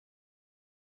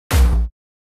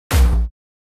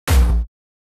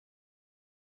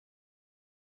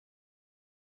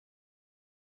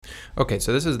Okay,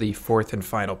 so this is the fourth and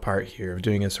final part here of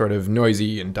doing a sort of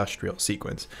noisy industrial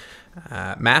sequence.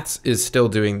 Maths is still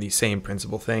doing the same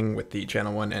principal thing with the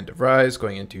channel 1 end of rise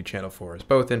going into channel 4's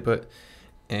both input,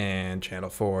 and channel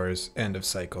 4's end of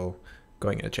cycle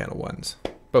going into channel 1's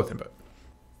both input.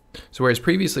 So whereas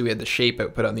previously we had the shape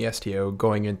output on the STO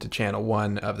going into channel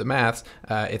 1 of the maths,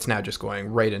 it's now just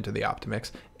going right into the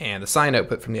Optimix, and the sine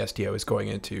output from the STO is going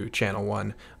into channel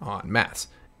 1 on maths.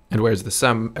 And whereas the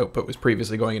sum output was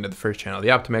previously going into the first channel of the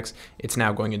Optimix, it's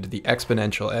now going into the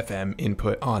exponential FM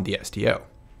input on the STO.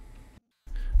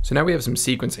 So now we have some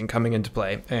sequencing coming into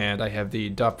play, and I have the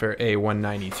Doppler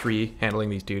A193 handling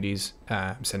these duties.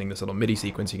 I'm sending this little MIDI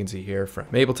sequence you can see here from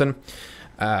Ableton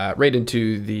right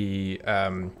into the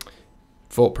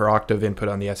volt per octave input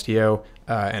on the STO,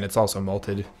 and it's also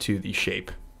multed to the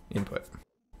shape input,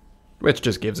 which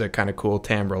just gives a kind of cool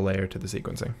timbral layer to the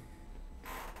sequencing.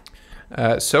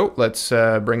 So let's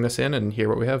bring this in and hear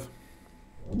what we have.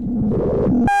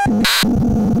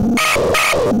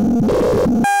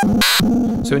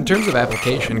 So in terms of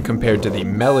application compared to the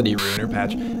melody ruiner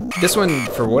patch, this one,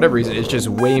 for whatever reason, is just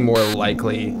way more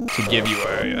likely to give you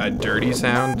a dirty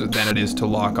sound than it is to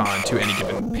lock on to any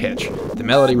given pitch. The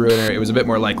melody ruiner, it was a bit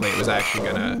more likely it was actually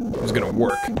gonna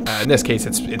work. In this case,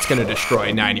 it's gonna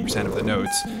destroy 90% of the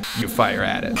notes you fire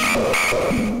at it.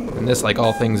 And this, like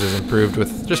all things, is improved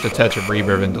with just a touch of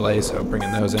reverb and delay, so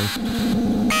bringing those in.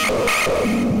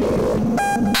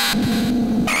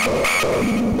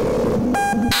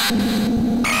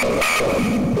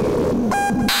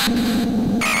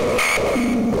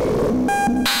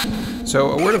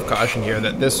 So a word of caution here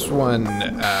that this one,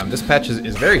 this patch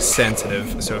is very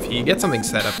sensitive, so if you get something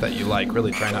set up that you like,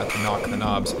 really try not to knock the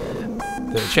knobs.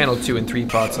 The channel 2 and 3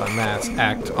 pots on maths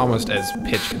act almost as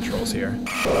pitch controls here.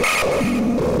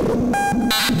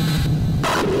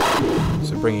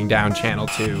 So bringing down channel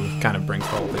 2 kind of brings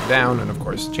the whole thing down, and of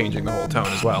course changing the whole tone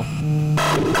as well.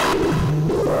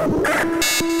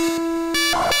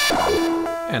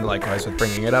 And likewise with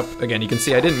bringing it up, again you can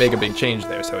see I didn't make a big change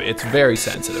there, so it's very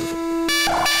sensitive.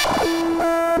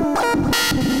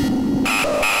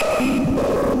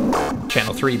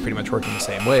 Channel 3 pretty much working the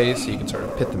same way, so you can sort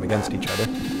of pit them against each other.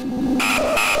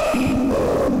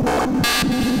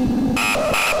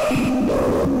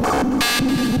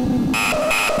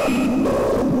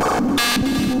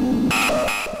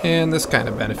 And this kind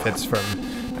of benefits from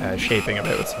shaping a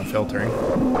bit with some filtering.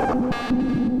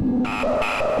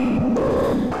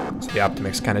 So the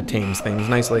Optimix kind of tames things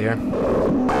nicely here.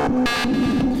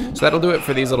 So that'll do it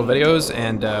for these little videos,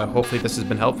 and hopefully this has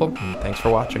been helpful, and thanks for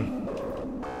watching.